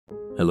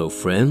Hello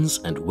friends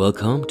and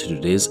welcome to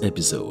today's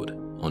episode.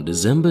 On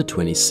December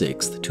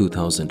 26,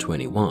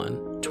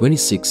 2021,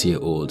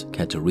 26-year-old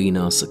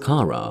Katerina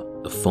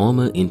Sakara, a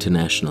former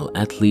international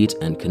athlete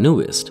and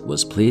canoeist,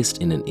 was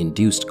placed in an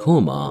induced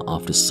coma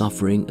after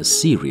suffering a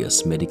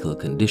serious medical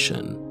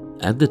condition.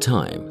 At the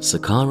time,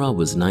 Sakara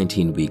was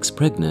 19 weeks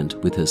pregnant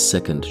with her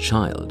second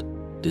child.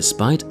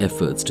 Despite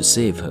efforts to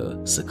save her,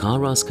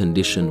 Sakara's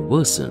condition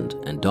worsened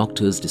and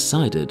doctors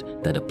decided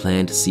that a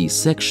planned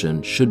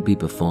C-section should be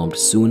performed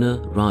sooner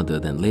rather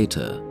than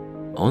later.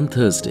 On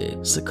Thursday,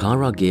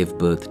 Sakara gave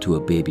birth to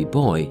a baby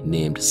boy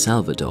named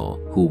Salvador,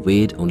 who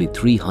weighed only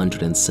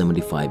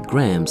 375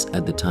 grams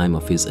at the time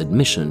of his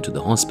admission to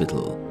the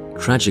hospital.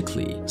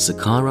 Tragically,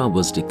 Sakara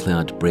was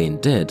declared brain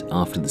dead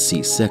after the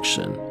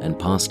C-section and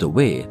passed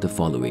away the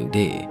following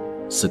day.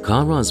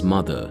 Sakara's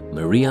mother,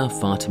 Maria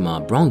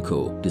Fatima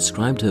Bronco,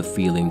 described her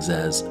feelings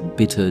as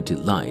bitter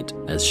delight,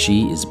 as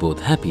she is both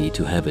happy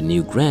to have a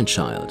new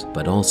grandchild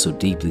but also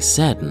deeply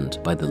saddened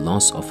by the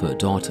loss of her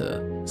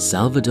daughter.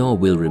 Salvador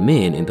will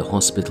remain in the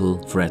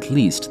hospital for at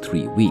least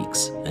 3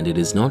 weeks, and it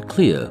is not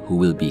clear who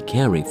will be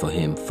caring for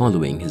him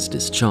following his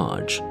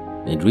discharge.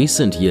 In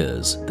recent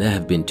years, there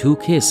have been 2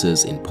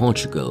 cases in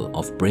Portugal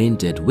of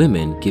brain-dead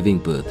women giving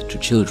birth to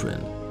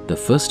children. The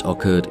first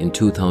occurred in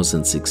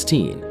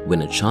 2016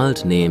 when a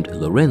child named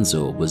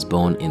Lorenzo was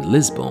born in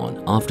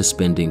Lisbon after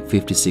spending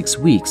 56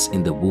 weeks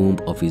in the womb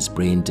of his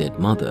brain-dead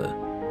mother.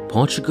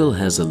 Portugal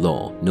has a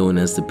law known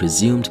as the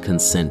Presumed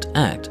Consent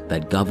Act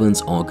that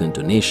governs organ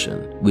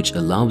donation, which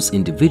allows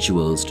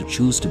individuals to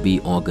choose to be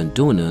organ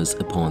donors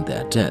upon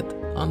their death,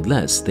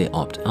 unless they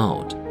opt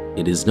out.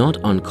 It is not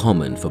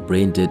uncommon for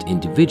brain-dead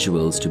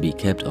individuals to be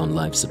kept on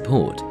life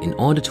support in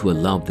order to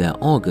allow their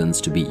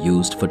organs to be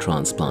used for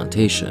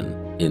transplantation.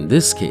 In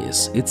this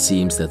case, it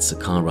seems that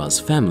Sakara's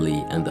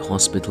family and the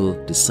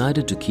hospital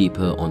decided to keep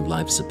her on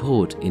life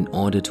support in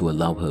order to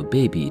allow her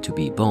baby to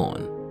be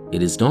born.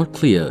 It is not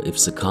clear if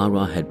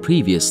Sakara had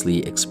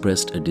previously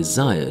expressed a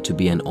desire to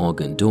be an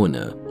organ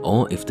donor,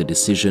 or if the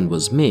decision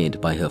was made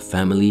by her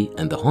family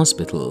and the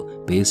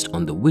hospital based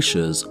on the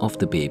wishes of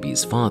the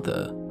baby's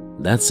father.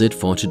 That's it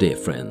for today,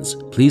 friends.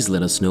 Please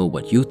let us know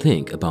what you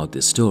think about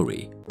this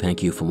story.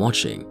 Thank you for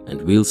watching,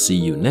 and we'll see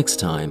you next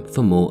time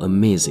for more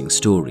amazing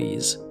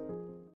stories.